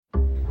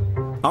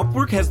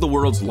Upwork has the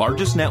world's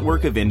largest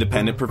network of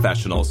independent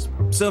professionals.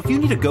 So if you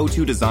need a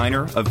go-to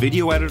designer, a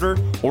video editor,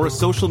 or a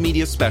social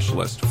media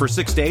specialist for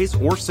 6 days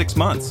or 6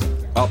 months,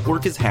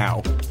 Upwork is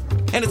how.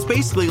 And it's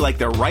basically like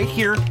they're right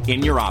here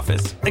in your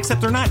office, except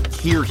they're not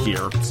here,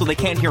 so they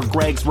can't hear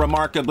Greg's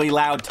remarkably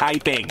loud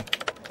typing.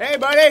 Hey,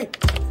 buddy!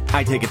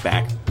 I take it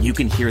back. You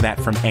can hear that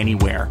from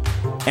anywhere.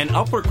 And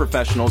Upwork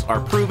professionals are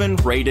proven,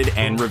 rated,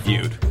 and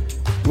reviewed.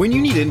 When you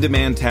need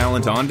in-demand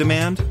talent on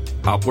demand,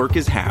 Upwork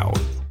is how.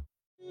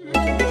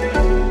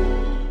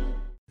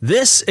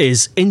 This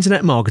is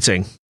Internet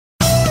Marketing.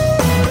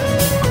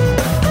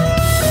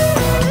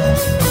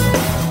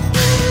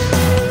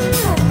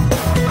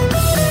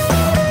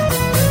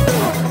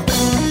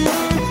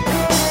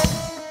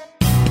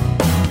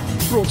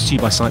 Brought to you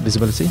by Site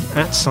Visibility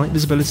at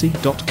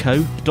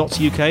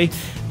sitevisibility.co.uk.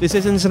 This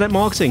is Internet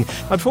Marketing.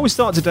 And before we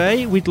start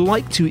today, we'd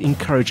like to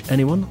encourage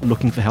anyone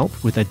looking for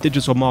help with their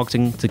digital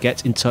marketing to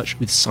get in touch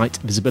with Site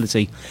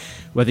Visibility.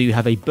 Whether you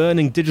have a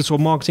burning digital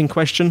marketing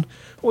question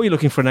or you're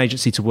looking for an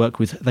agency to work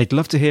with, they'd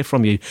love to hear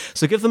from you.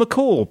 So give them a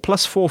call,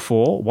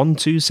 +44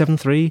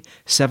 1273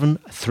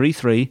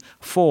 733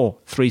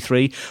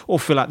 433, or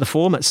fill out the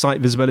form at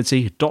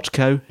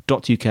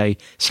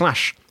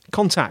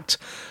sitevisibility.co.uk/contact.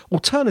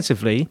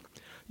 Alternatively,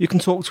 you can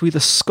talk to either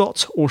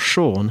Scott or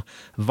Sean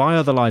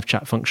via the live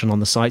chat function on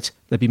the site.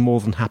 They'd be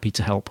more than happy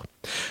to help.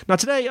 Now,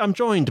 today I'm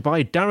joined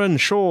by Darren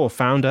Shaw,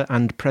 founder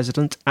and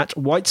president at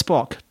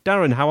Whitespark.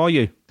 Darren, how are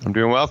you? I'm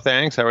doing well,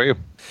 thanks. How are you?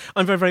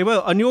 I'm very, very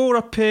well. And you're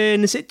up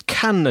in, is it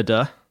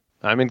Canada?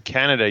 I'm in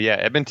Canada, yeah.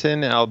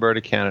 Edmonton,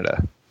 Alberta,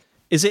 Canada.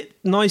 Is it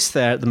nice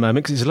there at the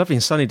moment? Because it's lovely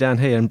and sunny down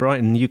here in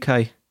Brighton,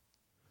 UK.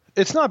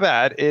 It's not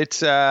bad.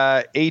 It's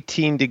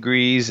 18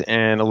 degrees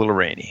and a little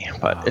rainy,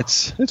 but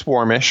it's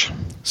warmish.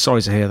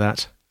 Sorry to hear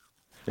that.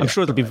 I'm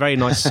sure it'll be very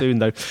nice soon,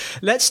 though.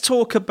 Let's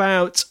talk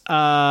about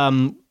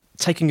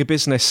taking a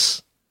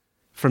business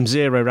from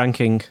zero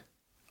ranking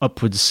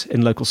upwards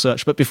in local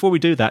search. But before we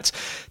do that,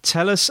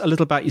 tell us a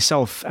little about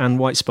yourself and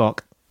Whitespark.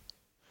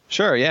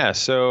 Sure, yeah.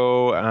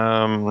 So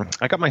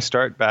I got my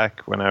start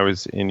back when I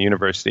was in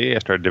university. I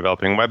started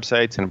developing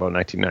websites in about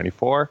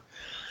 1994.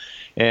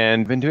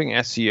 And been doing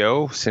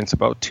SEO since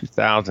about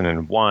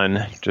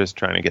 2001, just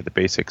trying to get the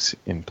basics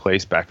in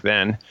place back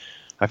then.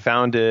 I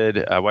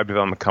founded a web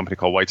development company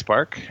called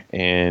Whitespark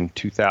in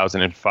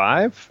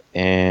 2005.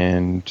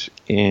 And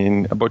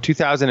in about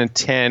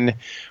 2010,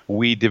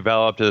 we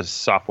developed a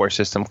software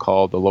system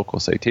called the Local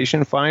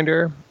Citation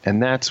Finder.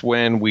 And that's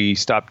when we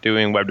stopped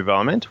doing web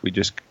development. We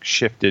just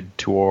shifted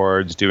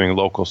towards doing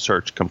local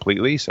search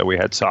completely. So we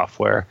had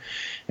software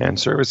and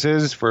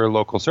services for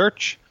local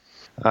search.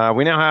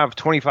 We now have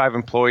 25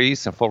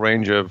 employees, a full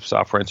range of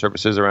software and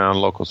services around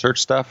local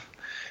search stuff.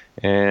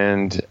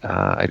 And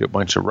I do a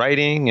bunch of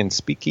writing and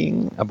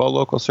speaking about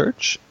local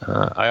search.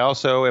 I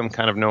also am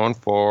kind of known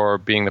for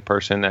being the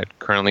person that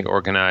currently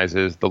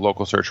organizes the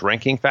Local Search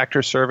Ranking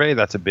Factor Survey.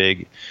 That's a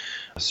big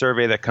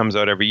survey that comes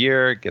out every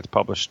year. It gets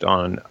published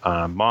on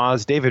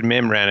Moz. David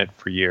Mim ran it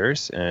for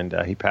years, and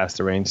he passed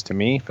the reins to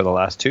me for the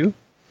last two.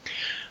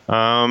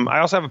 I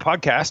also have a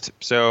podcast.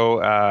 So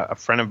a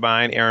friend of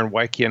mine, Aaron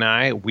Weike, and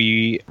I,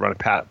 we run a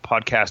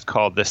podcast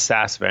called The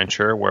SaaS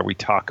Venture, where we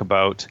talk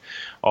about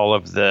all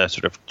of the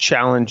sort of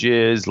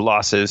challenges,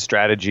 losses,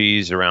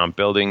 strategies around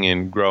building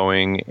and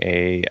growing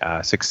a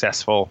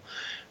successful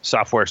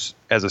software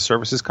as a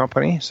services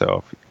company.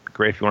 So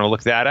great if you want to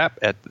look that up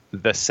at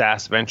The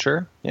SaaS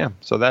Venture. Yeah,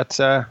 so that's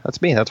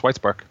me. That's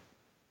Whitespark.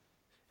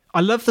 I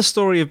love the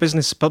story of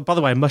business, but by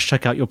the way, I must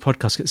check out your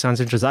podcast. It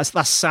sounds interesting.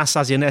 That's SaaS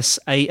as in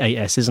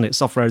SaaS, isn't it?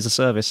 Software as a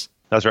service.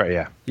 That's right,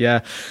 yeah. Yeah.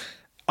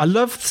 I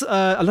love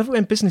it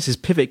when businesses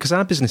pivot, because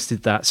our business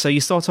did that. So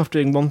you start off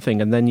doing one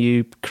thing and then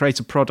you create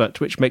a product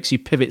which makes you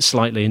pivot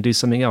slightly and do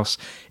something else.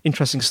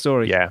 Interesting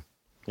story. Yeah,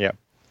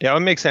 it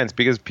makes sense,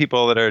 because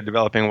people that are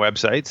developing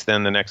websites,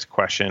 then the next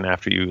question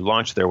after you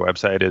launch their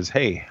website is,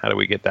 hey, how do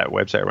we get that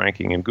website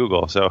ranking in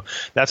Google? So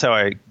that's how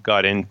I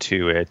got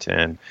into it.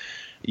 And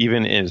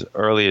even as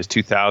early as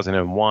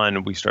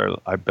 2001,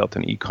 I built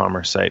an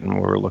e-commerce site, and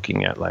we were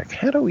looking at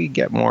how do we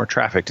get more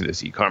traffic to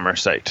this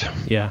e-commerce site?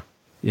 Yeah.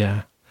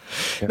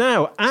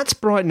 Now, at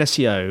Brighton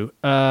SEO,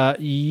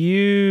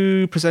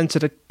 you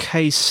presented a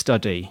case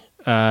study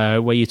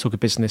where you took a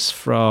business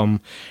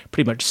from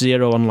pretty much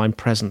zero online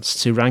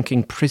presence to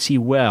ranking pretty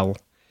well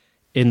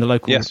in the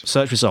local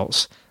search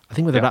results. I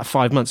think within about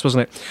 5 months,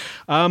 wasn't it?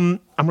 And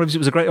it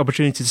was a great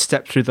opportunity to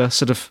step through the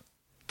sort of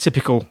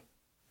typical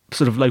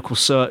sort of local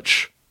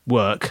search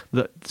work,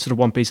 that sort of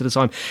one piece at a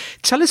time.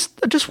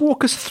 Just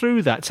walk us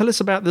through that. Tell us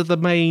about the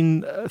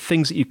main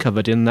things that you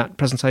covered in that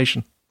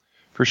presentation.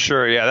 For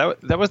sure, yeah.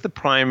 That was the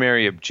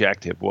primary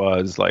objective,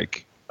 was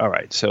all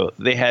right, so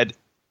they had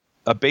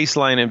a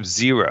baseline of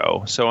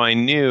 0, so I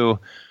knew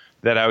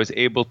that I was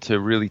able to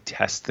really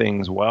test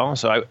things well.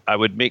 So I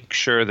would make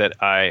sure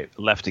that I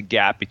left a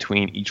gap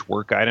between each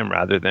work item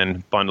rather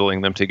than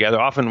bundling them together.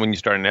 Often when you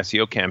start an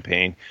SEO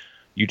campaign,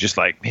 you just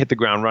hit the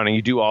ground running,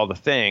 you do all the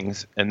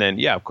things, and then,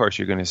 of course,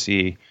 you're going to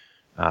see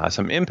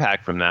some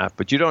impact from that,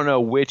 but you don't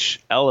know which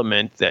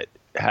element that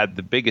had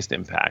the biggest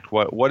impact?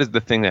 What is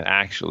the thing that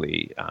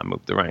actually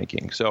moved the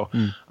ranking? So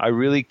I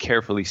really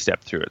carefully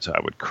stepped through it. So I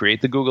would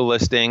create the Google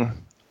listing,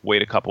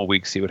 wait a couple of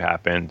weeks, see what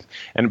happened.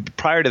 And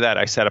prior to that,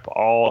 I set up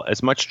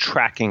as much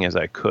tracking as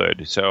I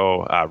could.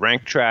 So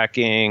rank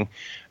tracking,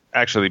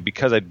 actually,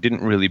 because I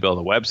didn't really build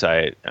a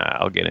website,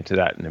 I'll get into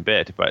that in a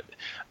bit, but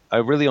I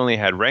really only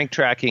had rank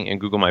tracking and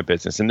Google My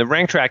Business. And the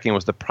rank tracking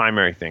was the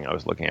primary thing I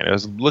was looking at. I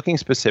was looking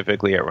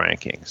specifically at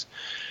rankings.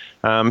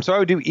 So I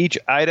would do each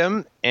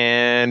item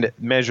and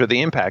measure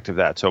the impact of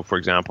that. So, for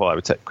example, I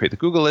would create the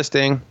Google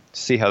listing,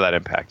 see how that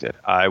impacted.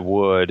 I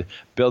would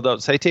build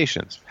out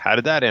citations. How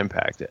did that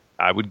impact it?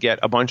 I would get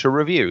a bunch of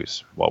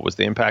reviews. What was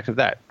the impact of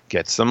that?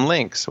 Get some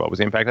links. What was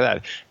the impact of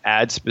that?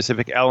 Add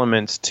specific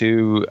elements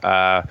to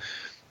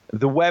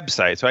the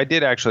website. So I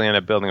did actually end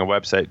up building a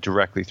website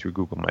directly through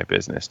Google My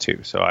Business too.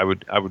 So I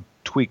would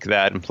tweak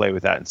that and play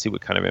with that and see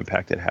what kind of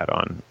impact it had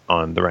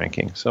on the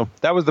ranking. So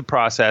that was the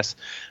process,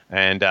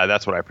 and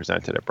that's what I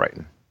presented at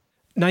Brighton.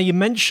 Now, you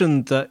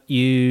mentioned that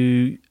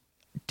you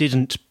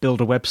didn't build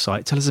a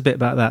website. Tell us a bit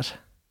about that.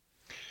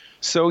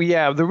 So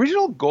yeah, the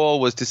original goal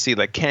was to see,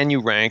 like, can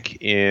you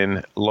rank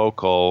in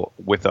local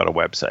without a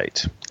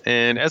website?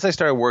 And as I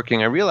started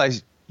working, I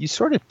realized you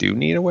sort of do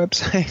need a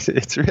website.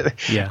 It's really,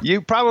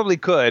 you probably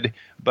could,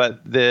 but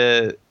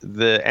the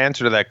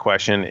answer to that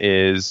question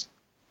is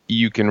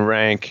you can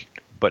rank,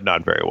 but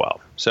not very well.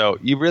 So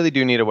you really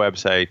do need a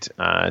website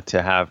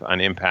to have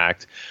an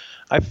impact.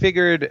 I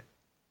figured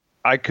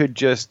I could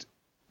just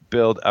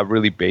build a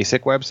really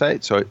basic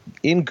website. So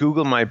in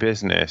Google My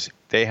Business,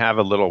 they have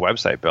a little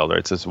website builder.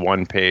 It's this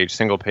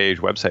single page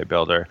website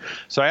builder.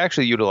 So I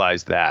actually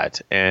utilized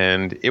that,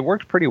 and it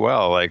worked pretty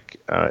well. Like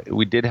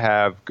we did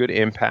have good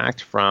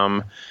impact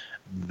from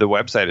the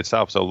website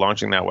itself. So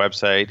launching that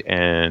website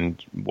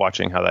and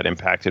watching how that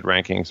impacted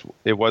rankings,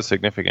 it was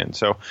significant.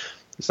 So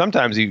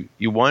sometimes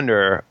you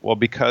wonder, well,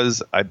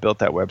 because I built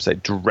that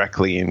website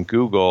directly in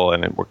Google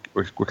and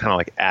we're kind of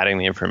like adding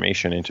the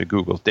information into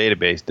Google's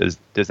database,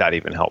 does that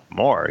even help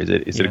more?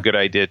 Is it a good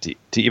idea to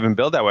even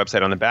build that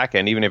website on the back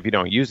end, even if you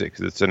don't use it,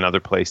 because it's another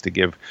place to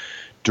give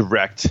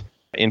direct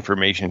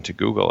information to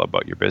Google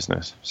about your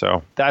business?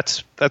 So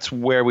that's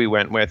where we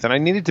went with. And I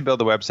needed to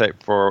build a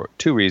website for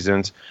two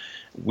reasons.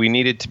 We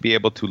needed to be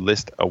able to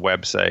list a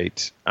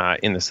website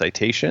in the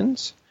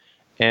citations.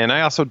 And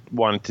I also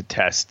wanted to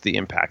test the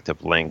impact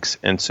of links.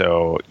 And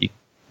so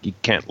you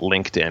can't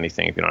link to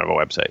anything if you don't have a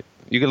website.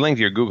 You can link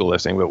to your Google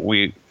listing, but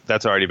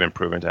that's already been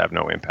proven to have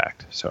no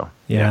impact. So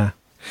yeah.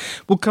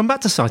 We'll come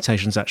back to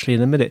citations actually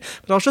in a minute.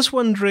 But I was just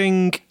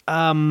wondering,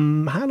 how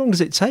long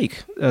does it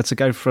take to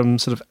go from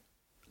sort of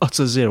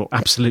utter zero,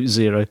 absolute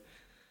zero?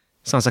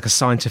 Sounds like a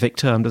scientific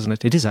term, doesn't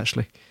it? It is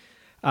actually.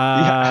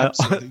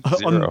 Absolute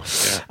zero.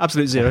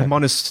 Absolute zero.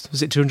 Minus,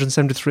 was it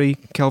 273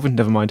 Kelvin?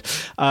 Never mind.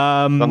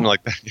 Something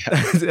like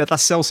that, yeah.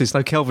 That's Celsius.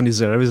 No, Kelvin is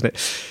zero, isn't it?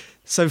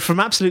 So from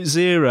absolute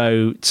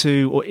zero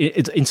to, or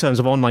in terms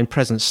of online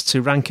presence,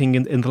 to ranking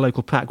in the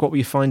local pack, what were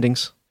your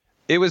findings?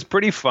 It was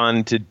pretty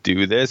fun to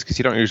do this because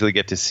you don't usually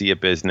get to see a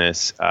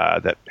business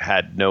that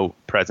had no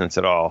presence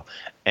at all.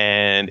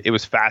 And it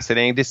was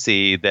fascinating to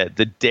see that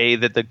the day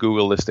that the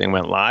Google listing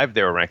went live,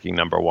 they were ranking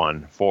number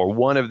one for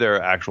one of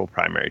their actual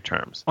primary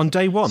terms. On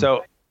day one?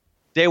 So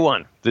day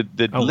one, the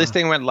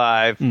listing went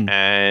live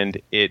and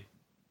it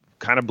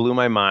kind of blew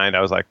my mind.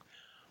 I was like,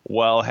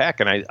 well, heck.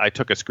 And I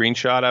took a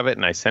screenshot of it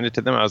and I sent it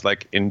to them. I was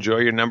like, enjoy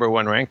your number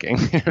one ranking.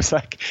 It was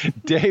like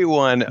day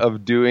one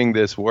of doing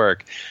this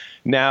work.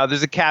 Now,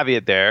 there's a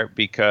caveat there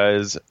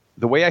because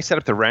the way I set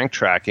up the rank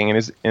tracking,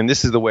 and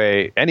this is the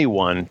way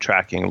anyone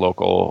tracking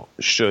local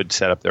should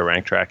set up their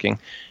rank tracking,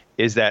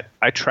 is that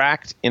I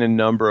tracked in a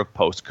number of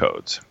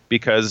postcodes.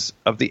 Because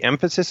of the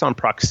emphasis on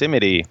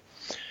proximity,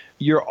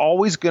 you're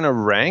always going to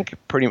rank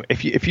pretty much.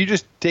 If you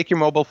just take your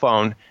mobile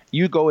phone,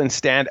 you go and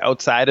stand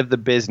outside of the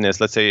business,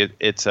 let's say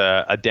it's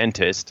a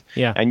dentist,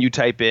 and you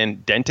type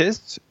in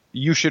dentists,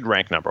 you should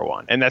rank number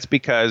one. And that's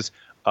because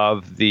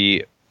of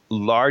the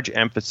large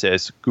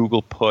emphasis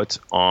Google puts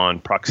on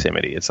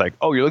proximity. It's like,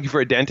 oh, you're looking for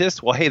a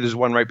dentist? Well, hey, there's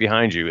one right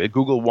behind you.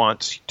 Google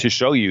wants to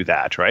show you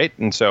that, right?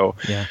 And so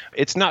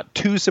it's not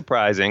too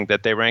surprising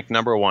that they rank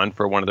number one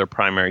for one of their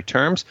primary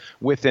terms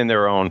within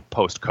their own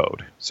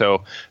postcode.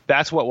 So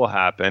that's what will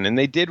happen. And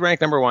they did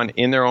rank number one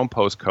in their own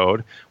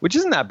postcode, which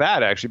isn't that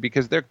bad, actually,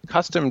 because their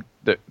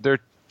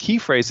key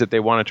phrase that they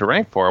wanted to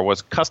rank for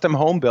was custom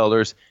home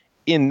builders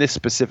in this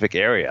specific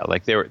area.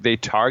 Like they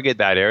target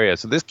that area.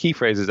 So this key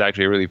phrase is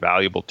actually a really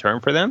valuable term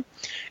for them.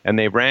 And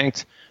they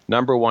ranked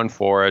number one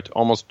for it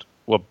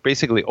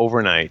basically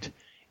overnight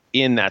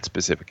in that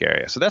specific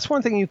area. So that's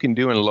one thing you can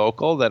do in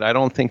local that I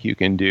don't think you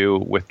can do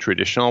with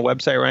traditional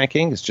website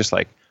ranking. It's just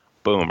like,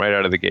 boom, right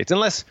out of the gates.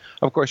 Unless,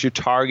 of course, you're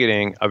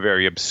targeting a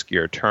very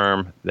obscure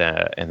term,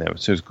 and then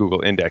as soon as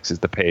Google indexes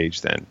the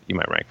page, then you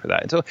might rank for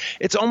that. And so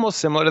it's almost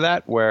similar to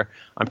that, where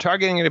I'm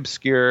targeting an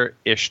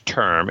obscure-ish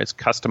term. It's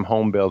custom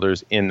home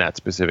builders in that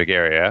specific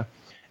area.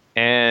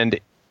 And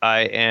I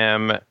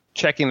am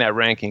checking that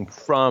ranking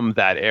from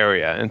that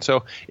area. And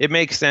so it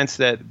makes sense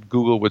that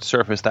Google would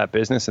surface that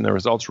business and the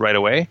results right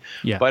away.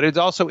 Yeah. But it's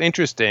also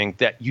interesting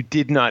that you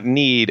did not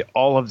need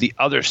all of the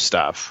other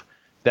stuff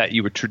that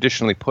you would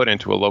traditionally put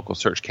into a local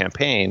search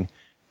campaign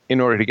in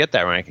order to get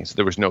that ranking. So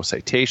there was no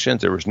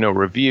citations, there was no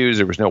reviews,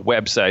 there was no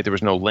website, there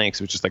was no links.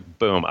 It was just like,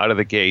 boom, out of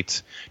the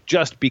gates,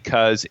 just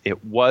because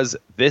it was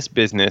this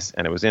business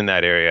and it was in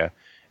that area,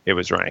 it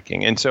was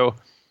ranking. And so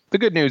the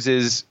good news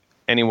is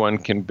anyone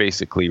can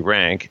basically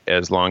rank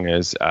as long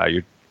as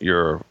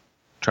you're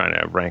trying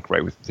to rank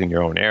right within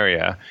your own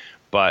area.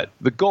 But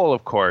the goal,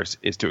 of course,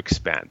 is to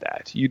expand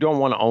that. You don't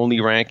want to only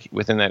rank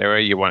within that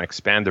area. You want to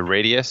expand the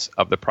radius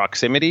of the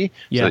proximity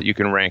so that you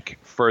can rank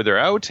further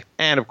out.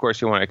 And, of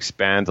course, you want to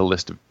expand the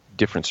list of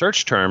different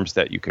search terms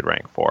that you could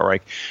rank for.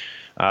 Like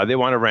they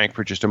want to rank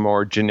for just a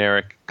more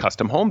generic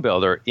custom home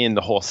builder in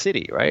the whole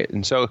city, right?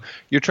 And so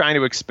you're trying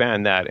to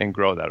expand that and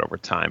grow that over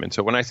time. And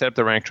so when I set up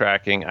the rank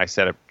tracking, I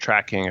set up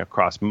tracking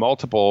across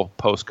multiple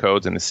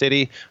postcodes in the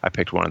city. I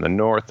picked one in the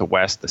north, the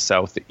west, the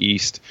south, the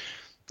east.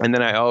 And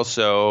then I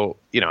also,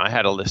 I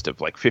had a list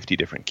of like 50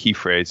 different key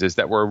phrases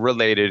that were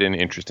related and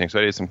interesting. So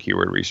I did some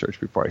keyword research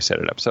before I set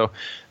it up. So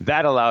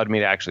that allowed me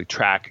to actually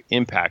track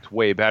impact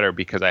way better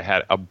because I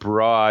had a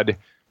broad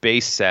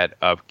base set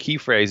of key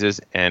phrases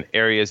and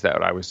areas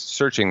that I was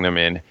searching them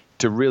in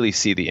to really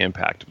see the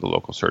impact of the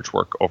local search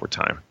work over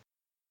time.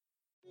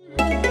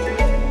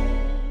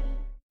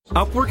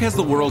 Upwork has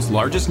the world's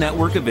largest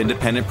network of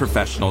independent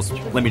professionals.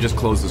 Let me just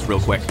close this real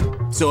quick.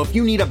 So if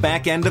you need a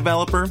back-end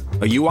developer,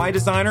 a UI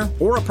designer,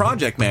 or a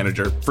project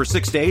manager for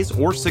 6 days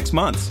or 6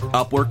 months,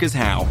 Upwork is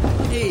how.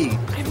 Hey,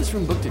 I have this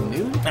room booked at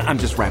noon. I'm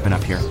just wrapping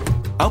up here.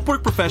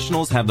 Upwork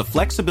professionals have the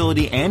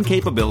flexibility and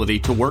capability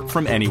to work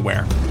from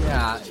anywhere.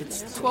 Yeah,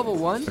 it's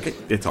 12:01. Okay,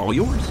 it's all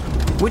yours.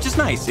 Which is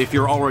nice if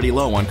you're already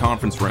low on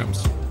conference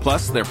rooms.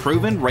 Plus, they're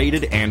proven,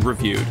 rated, and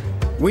reviewed.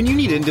 When you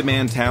need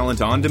in-demand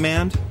talent on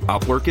demand,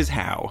 Upwork is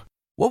how.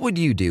 What would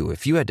you do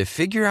if you had to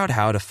figure out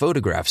how to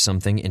photograph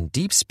something in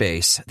deep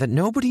space that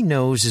nobody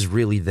knows is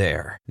really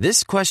there?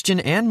 This question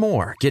and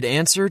more get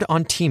answered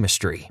on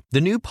Teamistry, the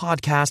new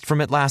podcast from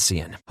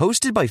Atlassian.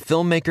 Hosted by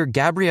filmmaker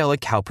Gabriella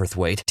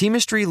Cowperthwaite,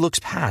 Teamistry looks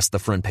past the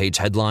front page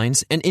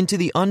headlines and into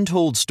the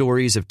untold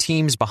stories of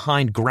teams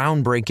behind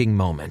groundbreaking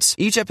moments.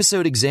 Each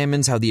episode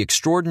examines how the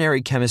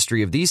extraordinary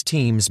chemistry of these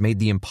teams made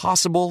the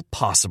impossible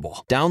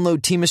possible. Download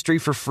Teamistry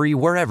for free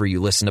wherever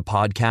you listen to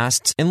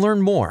podcasts and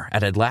learn more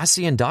at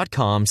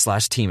Atlassian.com/Teamistry.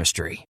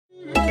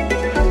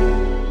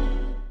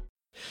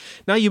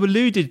 Now, you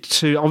alluded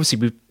to,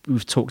 obviously,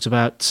 we've talked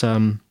about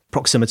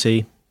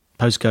proximity,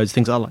 postcodes,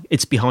 things like that.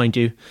 It's behind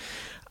you.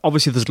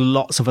 Obviously, there's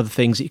lots of other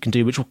things that you can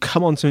do, which we'll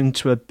come on to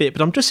into a bit.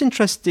 But I'm just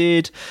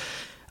interested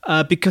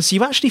because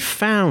you actually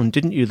found,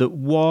 didn't you, that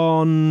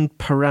one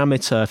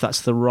parameter, if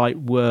that's the right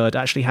word,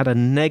 actually had a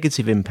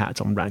negative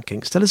impact on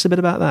rankings. Tell us a bit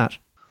about that.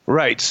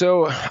 Right.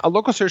 So a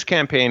local search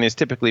campaign is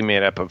typically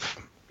made up of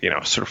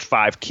sort of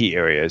 5 key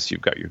areas. You've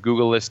got your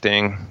Google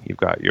listing, you've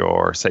got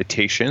your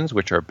citations,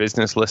 which are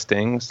business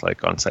listings,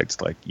 like on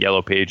sites like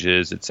Yellow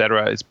Pages,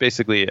 etc. It's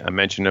basically a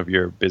mention of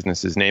your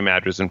business's name,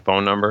 address, and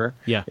phone number.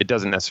 Yeah. It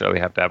doesn't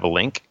necessarily have to have a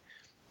link.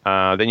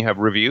 Then you have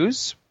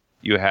reviews.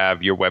 You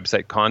have your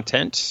website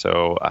content,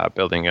 so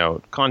building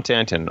out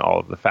content and all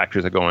of the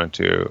factors that go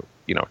into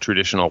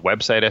traditional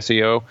website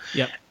SEO.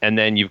 Yep. And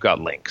then you've got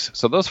links.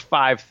 So those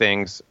 5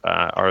 things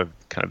are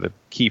kind of the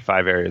key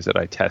 5 areas that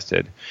I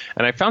tested.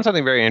 And I found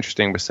something very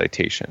interesting with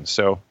citations.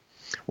 So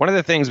one of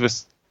the things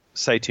with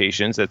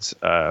citations that's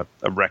a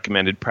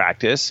recommended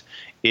practice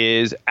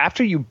is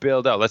after you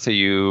build out, let's say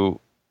you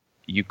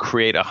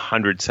create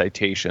 100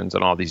 citations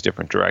on all these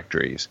different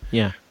directories.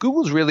 Yeah.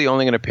 Google's really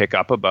only going to pick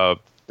up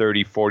about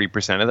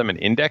 30-40% of them and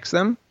index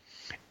them.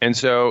 And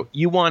so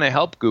you want to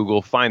help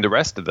Google find the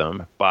rest of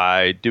them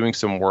by doing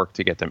some work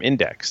to get them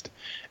indexed.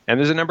 And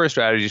there's a number of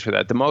strategies for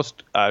that. The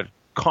most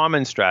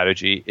common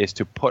strategy is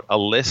to put a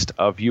list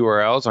of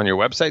URLs on your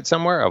website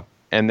somewhere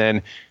and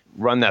then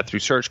run that through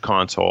Search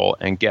Console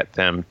and get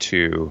them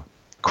to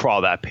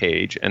crawl that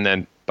page. And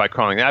then by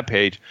crawling that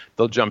page,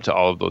 they'll jump to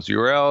all of those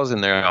URLs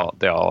and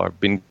they all have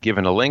been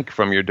given a link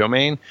from your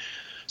domain.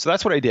 So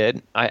that's what I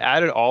did. I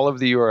added all of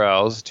the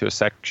URLs to a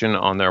section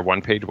on their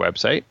one-page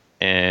website.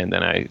 And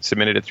then I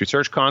submitted it through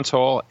Search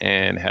Console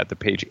and had the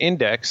page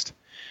indexed.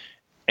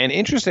 And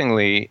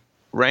interestingly,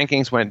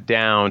 rankings went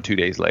down 2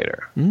 days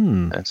later.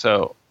 And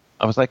so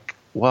I was like,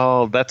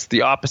 well, that's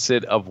the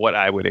opposite of what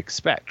I would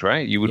expect,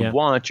 right? You would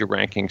want your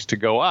rankings to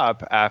go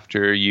up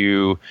after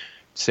you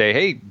say,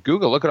 hey,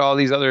 Google, look at all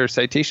these other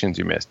citations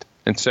you missed.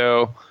 And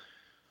so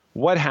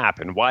what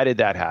happened? Why did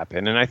that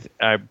happen? And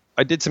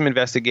I did some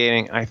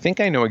investigating. I think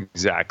I know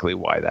exactly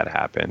why that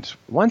happened.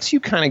 Once you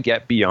kind of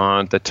get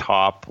beyond the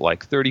top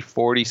like 30,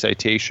 40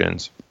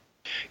 citations,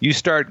 you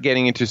start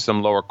getting into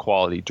some lower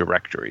quality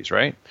directories,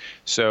 right?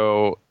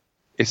 So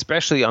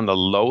especially on the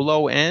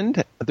low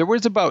end, there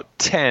was about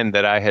 10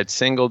 that I had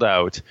singled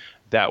out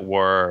that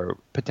were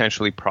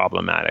potentially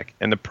problematic.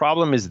 And the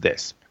problem is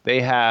this.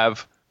 They're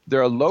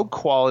a low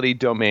quality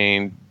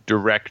domain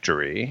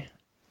directory,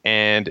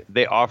 and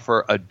they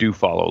offer a do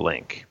follow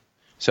link.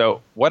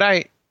 So what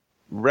I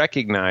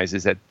recognize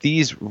is that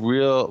these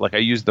I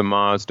use the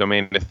Moz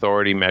domain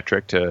authority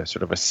metric to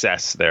sort of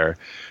assess their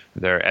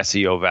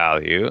SEO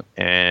value.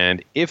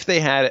 And if they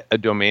had a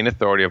domain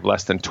authority of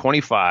less than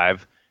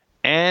 25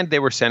 and they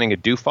were sending a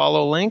do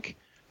follow link,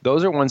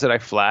 those are ones that I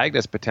flagged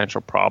as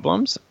potential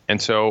problems.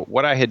 And so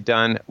what I had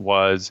done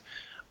was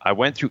I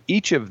went through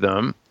each of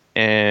them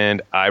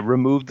and I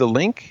removed the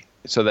link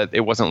so that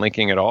it wasn't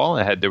linking at all.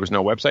 There was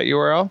no website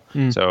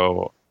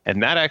URL.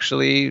 And that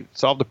actually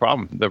solved the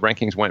problem. The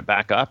rankings went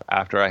back up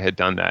after I had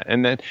done that.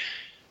 And then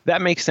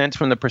that makes sense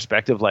from the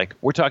perspective, like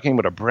we're talking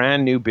about a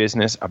brand new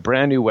business, a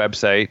brand new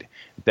website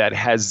that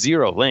has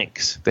 0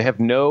 links. They have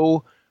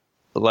no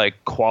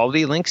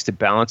quality links to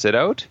balance it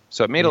out.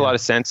 So it made a lot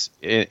of sense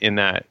in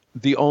that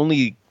the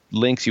only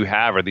links you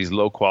have are these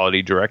low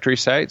quality directory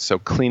sites. So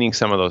cleaning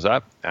some of those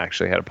up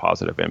actually had a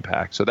positive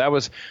impact. So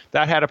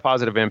that had a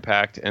positive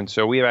impact. And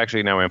so we have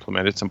actually now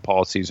implemented some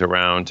policies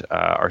around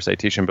our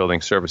citation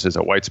building services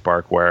at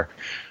Whitespark, where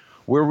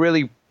we're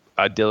really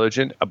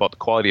diligent about the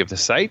quality of the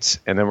sites,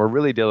 and then we're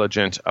really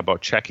diligent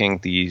about checking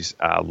these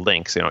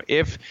links.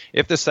 If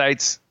the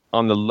site's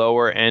on the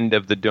lower end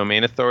of the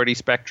domain authority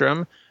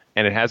spectrum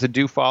and it has a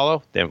do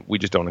follow, then we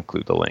just don't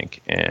include the link.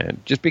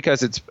 And just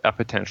because it's a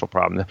potential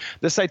problem.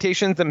 The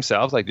citations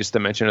themselves, like just the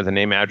mention of the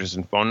name, address,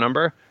 and phone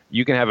number,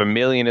 you can have a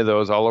million of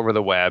those all over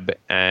the web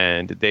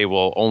and they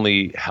will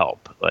only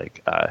help.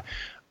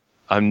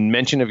 A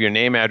mention of your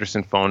name, address,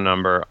 and phone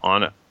number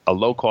on a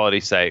low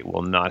quality site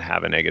will not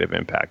have a negative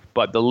impact,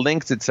 but the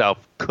links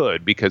itself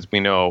could, because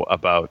we know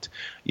about,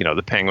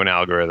 the Penguin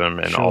algorithm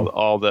and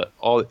all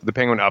the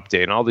Penguin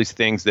update and all these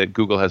things that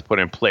Google has put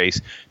in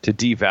place to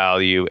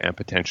devalue and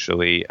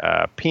potentially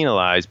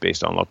penalize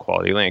based on low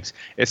quality links,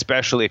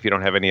 especially if you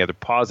don't have any other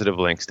positive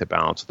links to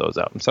balance those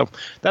out. And so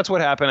that's what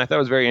happened. I thought it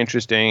was very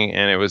interesting,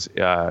 and it was,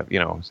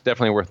 it's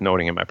definitely worth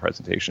noting in my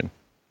presentation.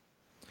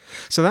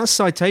 So that's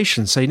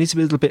citations. So you need to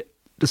be a little bit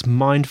just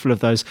mindful of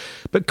those.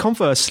 But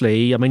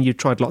conversely, I mean, you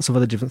tried lots of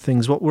other different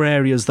things. What were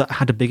areas that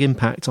had a big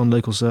impact on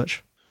local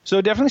search?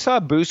 So definitely saw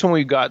a boost when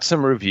we got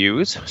some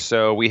reviews.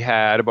 So we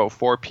had about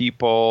 4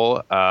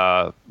 people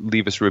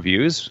leave us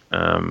reviews.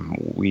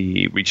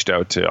 We reached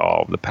out to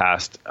all the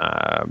past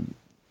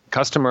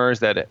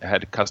customers that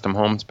had custom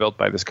homes built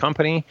by this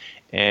company.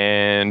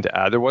 And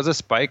there was a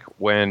spike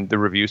when the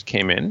reviews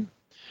came in.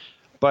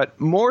 But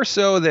more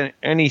so than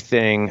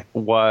anything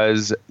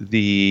was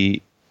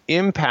the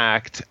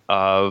impact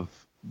of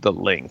the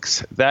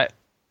links. That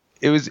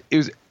it was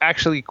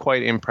actually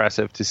quite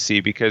impressive to see,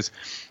 because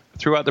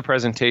throughout the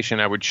presentation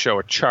I would show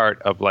a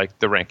chart of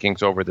the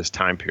rankings over this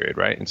time period,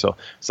 right? And so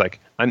it's like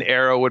an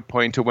arrow would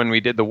point to when we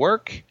did the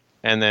work,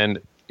 and then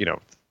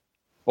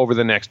over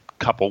the next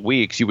couple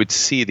weeks you would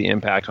see the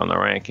impact on the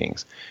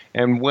rankings.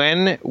 And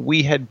when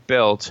we had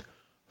built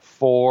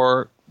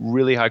 4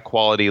 really high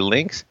quality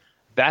links,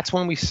 that's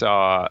when we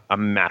saw a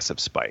massive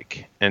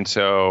spike. And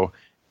so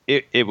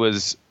it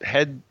was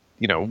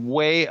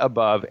way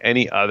above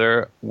any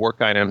other work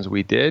items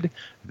we did.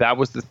 That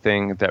was the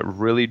thing that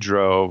really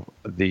drove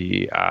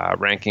the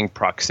ranking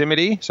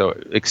proximity. So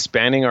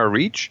expanding our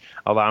reach,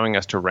 allowing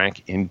us to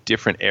rank in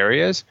different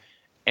areas,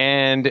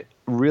 and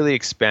really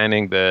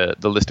expanding the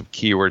list of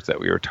keywords that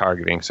we were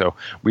targeting. So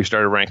we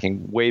started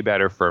ranking way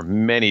better for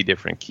many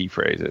different key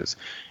phrases.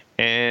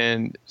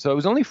 And so it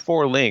was only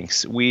 4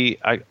 links.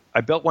 I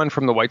built one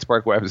from the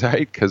Whitespark website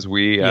because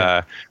we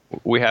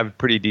have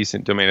pretty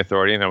decent domain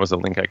authority, and that was a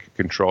link I could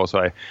control.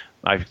 So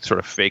I sort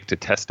of faked a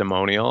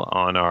testimonial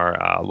on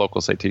our local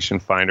citation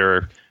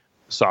finder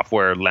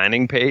software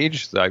landing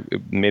page. So I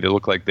made it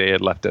look like they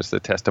had left us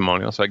the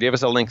testimonial. So I gave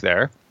us a link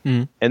there.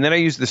 And then I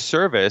used the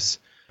service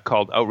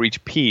called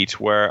Outreach Peach,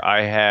 where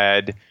I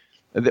had...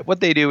 What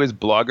they do is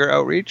blogger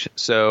outreach.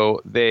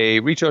 So they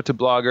reach out to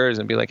bloggers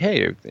and be like,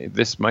 hey,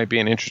 this might be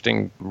an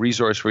interesting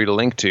resource for you to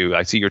link to.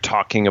 I see you're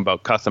talking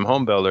about custom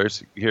home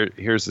builders.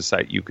 Here's the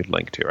site you could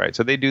link to, right?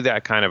 So they do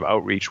that kind of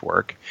outreach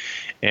work.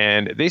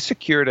 And they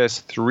secured us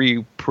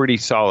 3 pretty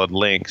solid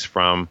links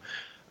from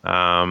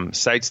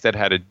sites that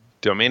had a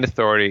domain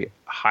authority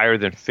higher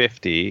than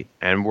 50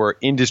 and were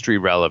industry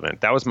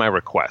relevant. That was my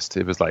request.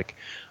 It was like,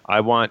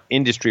 I want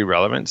industry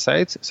relevant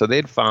sites. So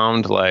they'd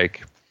found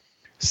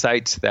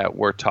sites that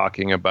were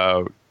talking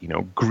about,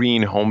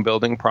 green home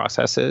building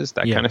processes,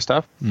 that kind of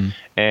stuff.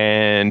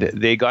 And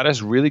they got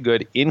us really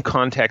good in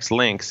context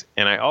links.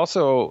 And I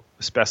also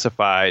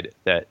specified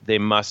that they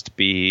must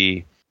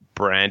be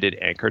branded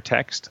anchor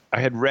text.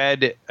 I had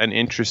read an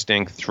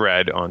interesting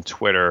thread on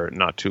Twitter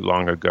not too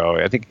long ago.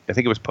 I think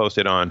it was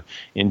posted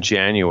in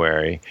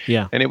January.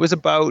 Yeah. And it was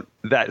about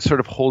that sort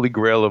of holy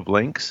grail of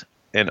links.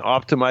 And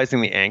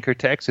optimizing the anchor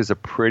text is a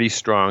pretty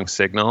strong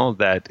signal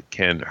that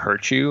can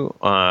hurt you,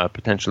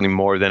 potentially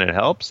more than it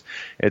helps.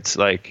 It's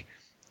like,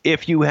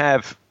 if you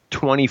have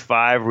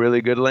 25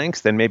 really good links,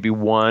 then maybe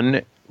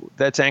one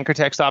that's anchor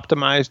text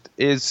optimized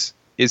is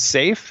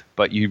safe,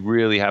 but you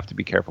really have to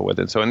be careful with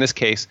it. So in this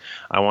case,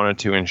 I wanted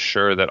to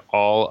ensure that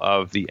all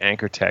of the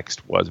anchor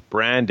text was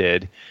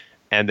branded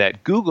and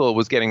that Google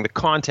was getting the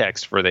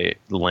context for the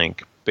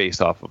link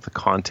based off of the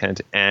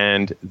content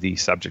and the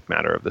subject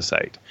matter of the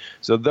site.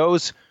 So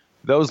those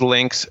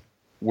links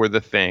were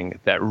the thing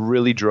that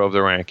really drove the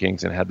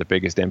rankings and had the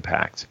biggest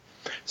impact.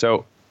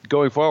 So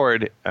going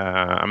forward,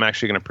 I'm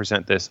actually going to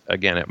present this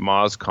again at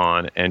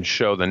MozCon and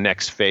show the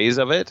next phase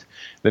of it.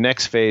 The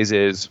next phase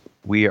is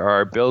we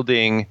are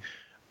building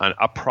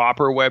a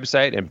proper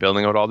website and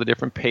building out all the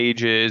different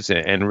pages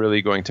and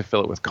really going to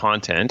fill it with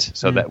content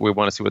so that we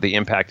want to see what the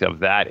impact of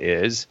that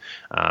is,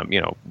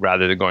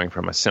 rather than going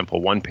from a simple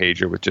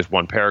one-pager with just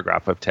one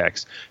paragraph of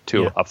text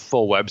to a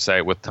full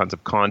website with tons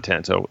of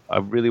content. So I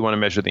really want to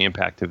measure the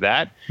impact of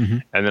that. Mm-hmm.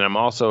 And then I'm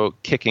also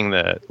kicking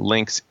the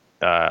links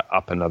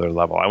up another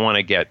level. I want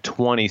to get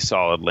 20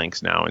 solid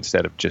links now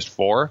instead of just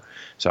 4.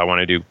 So I want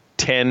to do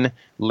 10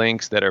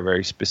 links that are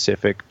very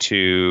specific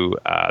to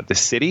the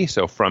city,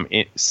 so from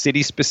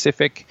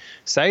city-specific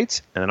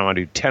sites, and then I want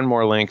to do 10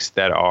 more links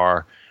that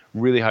are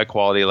really high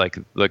quality,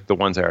 like the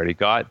ones I already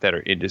got, that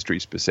are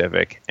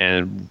industry-specific,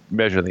 and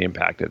measure the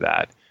impact of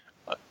that.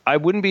 I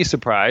wouldn't be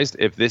surprised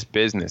if this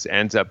business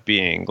ends up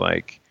being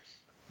like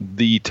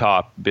the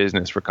top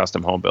business for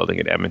custom home building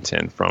in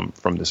Edmonton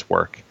from this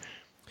work.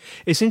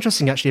 It's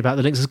interesting, actually, about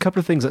the links. There's a couple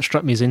of things that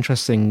struck me as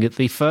interesting.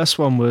 The first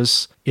one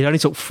was it only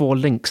took 4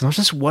 links. And I was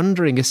just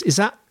wondering, is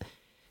that,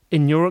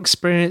 in your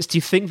experience, do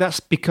you think that's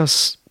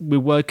because we're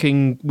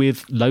working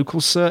with local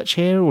search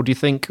here, or do you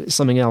think it's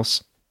something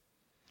else?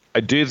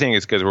 I do think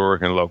it's because we're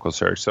working local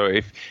search. So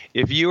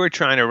if you were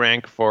trying to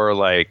rank for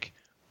like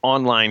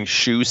online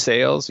shoe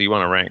sales, you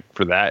want to rank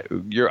for that,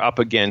 you're up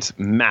against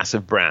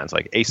massive brands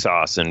like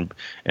ASOS and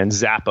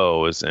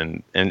Zappos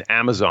and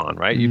Amazon,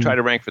 right? You try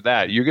to rank for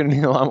that, you're going to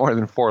need a lot more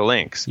than 4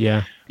 links.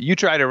 Yeah. You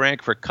try to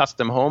rank for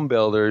custom home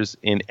builders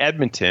in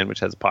Edmonton,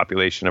 which has a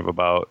population of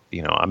about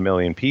 1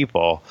 million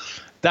people.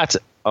 That's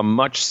a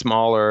much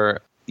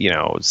smaller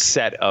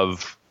set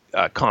of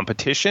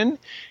competition.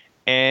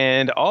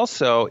 And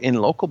also in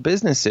local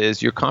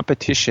businesses, your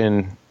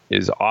competition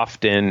is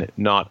often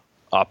not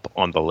up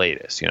on the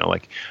latest,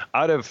 like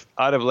out of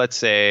let's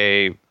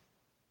say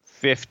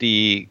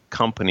 50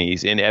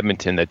 companies in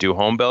Edmonton that do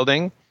home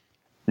building,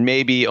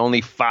 maybe only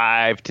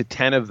 5 to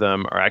 10 of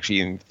them are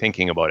actually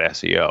thinking about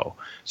SEO.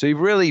 So you've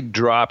really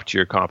dropped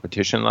your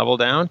competition level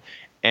down.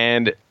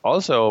 And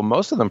also,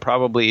 most of them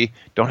probably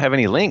don't have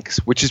any links,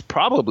 which is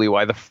probably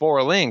why the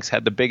 4 links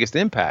had the biggest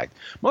impact.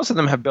 Most of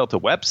them have built a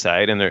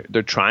website, and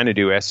they're trying to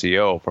do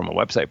SEO from a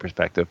website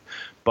perspective.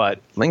 But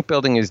link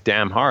building is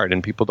damn hard,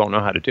 and people don't know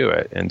how to do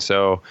it. And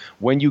so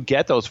when you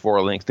get those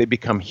 4 links, they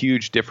become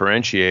huge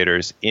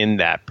differentiators in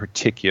that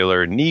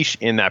particular niche,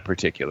 in that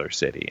particular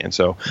city. And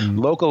so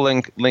local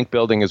link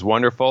building is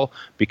wonderful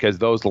because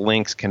those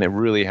links can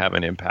really have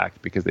an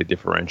impact because they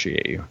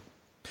differentiate you.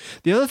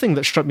 The other thing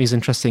that struck me as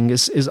interesting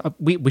is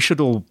we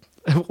should all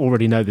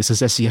already know this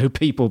as SEO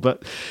people,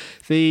 but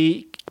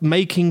the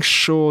making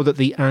sure that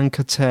the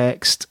anchor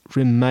text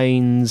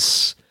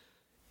remains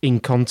in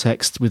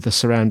context with the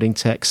surrounding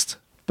text,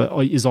 but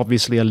is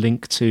obviously a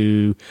link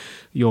to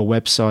your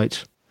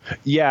website.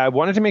 Yeah, I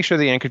wanted to make sure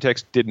the anchor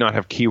text did not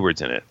have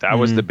keywords in it. That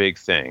was the big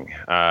thing,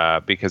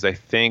 because I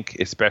think,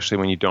 especially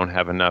when you don't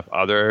have enough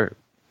other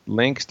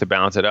links to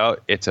balance it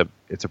out, it's a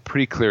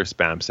pretty clear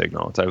spam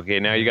signal. It's like, okay,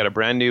 now you got a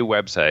brand new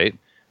website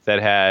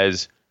that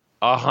has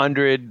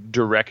 100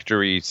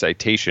 directory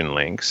citation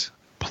links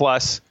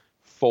plus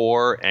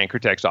 4 anchor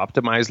text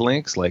optimized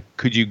links. Like,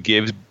 could you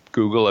give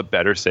Google a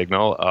better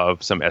signal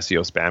of some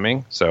SEO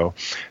spamming? So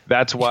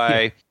that's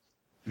why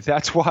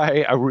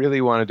I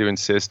really wanted to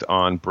insist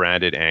on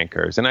branded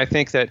anchors. And I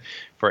think that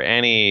for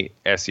any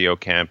SEO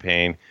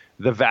campaign,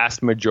 the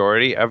vast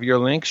majority of your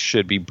links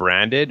should be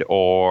branded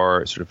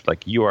or sort of like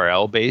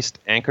URL-based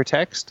anchor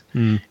text.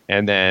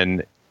 And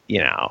then,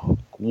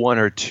 1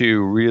 or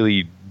 2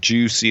 really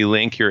juicy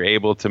link you're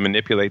able to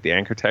manipulate the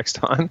anchor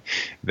text on,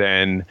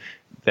 then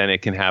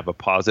it can have a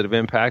positive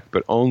impact,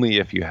 but only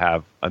if you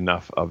have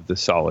enough of the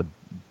solid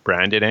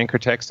branded anchor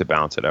text to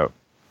balance it out.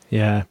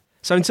 Yeah.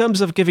 So in terms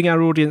of giving our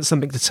audience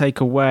something to take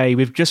away,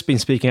 we've just been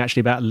speaking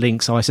actually about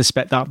links, so I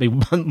suspect that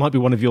might be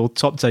one of your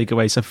top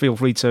takeaways, so feel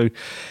free to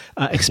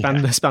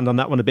expand on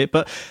that one a bit.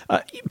 But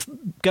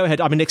go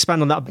ahead,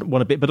 expand on that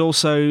one a bit, but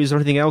also, is there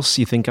anything else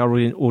you think our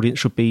audience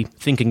should be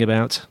thinking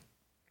about?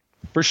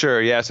 For sure,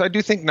 yeah. So I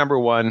do think, number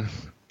one,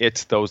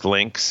 it's those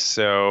links.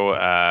 So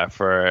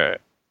for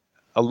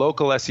a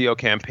local SEO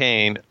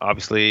campaign,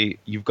 obviously,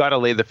 you've got to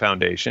lay the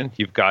foundation.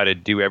 You've got to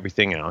do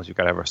everything else. You've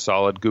got to have a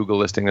solid Google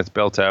listing that's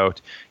built out.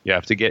 You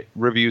have to get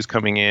reviews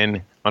coming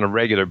in on a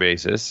regular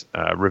basis.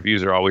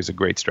 Reviews are always a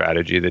great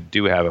strategy that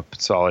do have a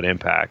solid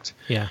impact.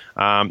 Yeah.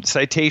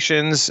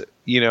 Citations,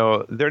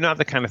 they're not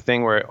the kind of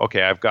thing where,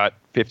 okay, I've got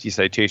 50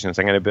 citations,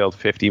 I'm going to build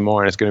 50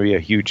 more, and it's going to be a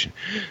huge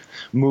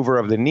mover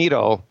of the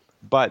needle.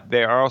 But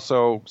they are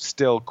also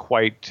still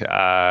quite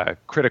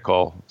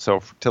critical.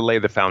 So to lay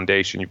the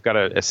foundation, you've got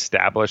to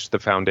establish the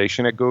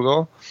foundation at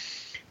Google.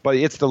 But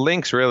it's the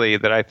links really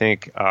that I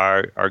think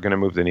are going to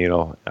move the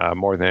needle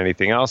more than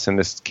anything else. And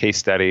this case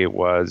study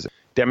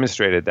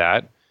demonstrated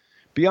that.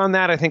 Beyond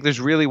that, I think there's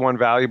really one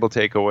valuable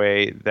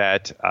takeaway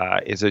that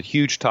is a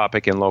huge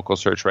topic in local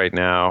search right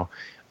now.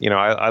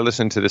 I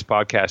listened to this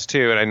podcast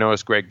too, and I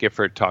noticed Greg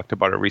Gifford talked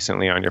about it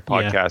recently on your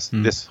podcast.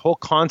 Yeah. This whole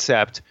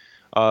concept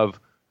of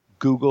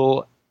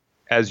Google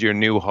as your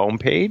new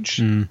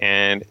homepage,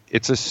 and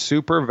it's a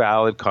super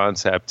valid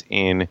concept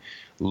in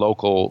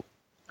local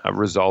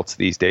results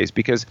these days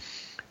because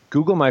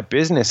Google My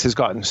Business has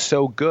gotten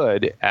so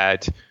good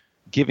at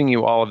giving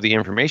you all of the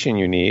information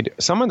you need.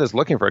 Someone that's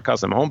looking for a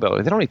custom home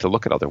builder, they don't need to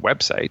look at other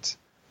websites.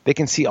 They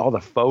can see all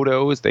the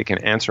photos. They can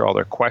answer all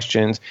their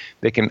questions.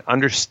 They can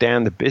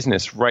understand the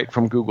business right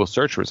from Google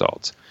search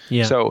results.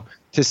 Yeah. So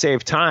to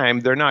save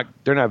time, they're not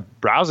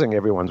browsing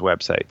everyone's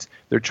websites.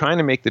 They're trying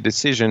to make the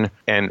decision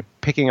and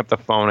picking up the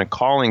phone and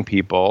calling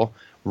people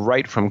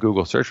right from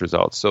Google search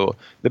results. So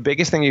the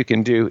biggest thing you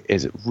can do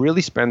is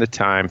really spend the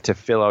time to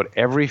fill out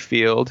every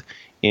field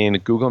in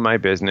Google My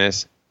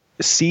Business,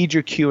 seed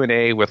your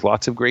Q&A with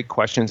lots of great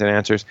questions and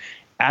answers,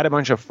 add a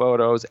bunch of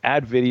photos,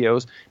 add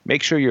videos,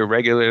 make sure you're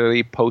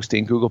regularly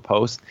posting Google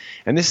Posts.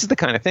 And this is the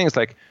kind of thing, it's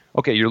like,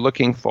 okay, you're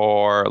looking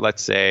for,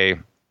 let's say,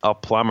 a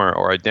plumber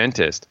or a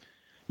dentist.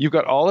 You've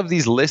got all of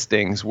these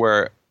listings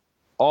where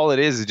all it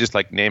is just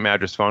like name,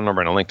 address, phone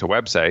number, and a link to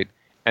website.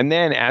 And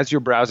then as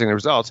you're browsing the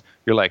results,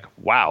 you're like,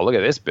 wow, look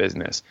at this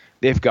business.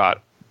 They've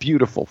got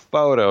beautiful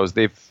photos.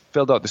 They've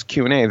filled out this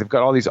Q&A. They've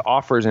got all these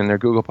offers in their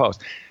Google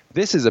Posts.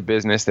 This is a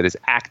business that is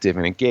active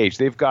and engaged.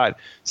 They've got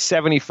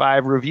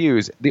 75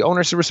 reviews. The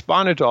owners have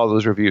responded to all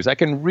those reviews. I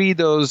can read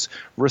those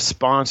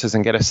responses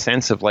and get a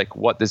sense of like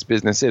what this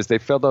business is. They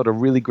filled out a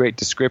really great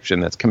description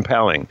that's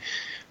compelling.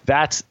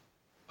 That's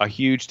a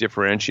huge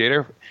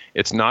differentiator.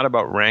 It's not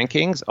about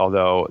rankings,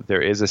 although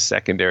there is a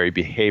secondary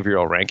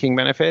behavioral ranking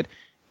benefit.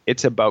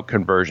 It's about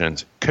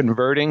conversions,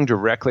 converting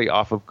directly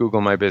off of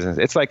Google My Business.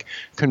 It's like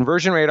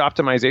conversion rate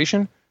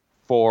optimization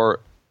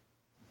for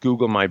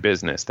Google My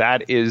Business.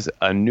 That is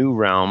a new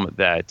realm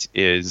that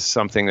is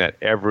something that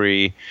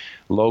every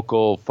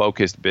local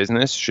focused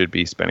business should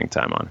be spending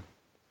time on.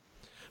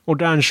 Well,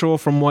 Darren Shaw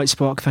from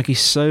Whitespark, thank you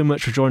so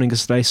much for joining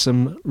us today.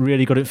 Some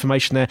really good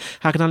information there.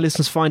 How can our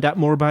listeners find out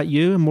more about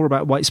you and more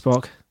about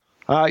Whitespark?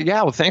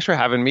 Well, thanks for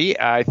having me.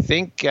 I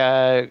think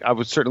I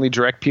would certainly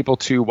direct people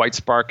to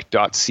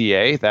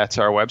whitespark.ca. That's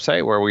our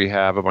website where we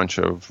have a bunch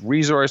of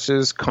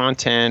resources,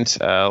 content,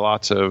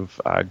 lots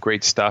of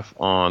great stuff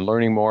on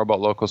learning more about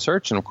local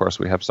search. And of course,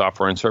 we have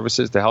software and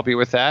services to help you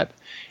with that.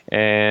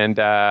 And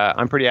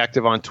I'm pretty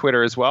active on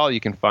Twitter as well. You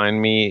can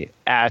find me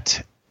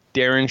at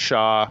Darren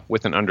Shaw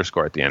with an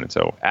underscore at the end.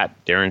 So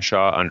at Darren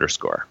Shaw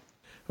 _.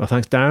 Well,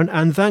 thanks, Darren.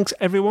 And thanks,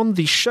 everyone.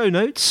 The show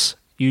notes,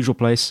 usual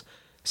place,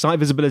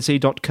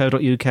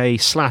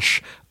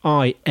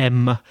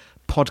 sitevisibility.co.uk/IM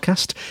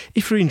podcast.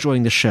 If you're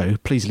enjoying the show,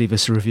 please leave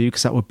us a review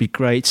because that would be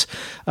great.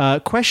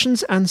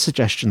 Questions and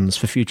suggestions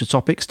for future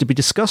topics to be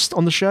discussed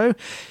on the show,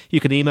 you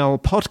can email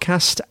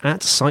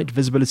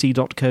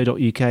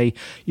podcast@sitevisibility.co.uk.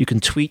 You can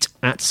tweet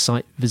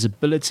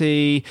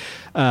 @sitevisibility.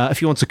 If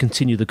you want to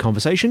continue the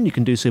conversation, you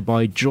can do so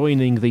by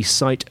joining the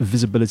Site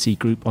Visibility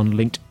group on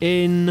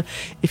LinkedIn.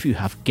 If you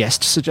have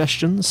guest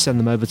suggestions, send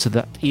them over to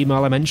that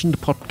email I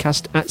mentioned,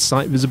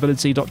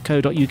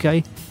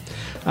 podcast@sitevisibility.co.uk.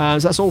 So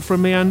that's all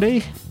from me,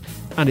 Andy.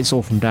 And it's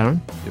all from Darren.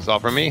 It's all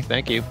from me.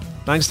 Thank you.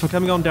 Thanks for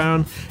coming on,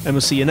 Darren. And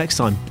we'll see you next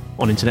time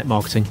on Internet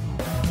Marketing.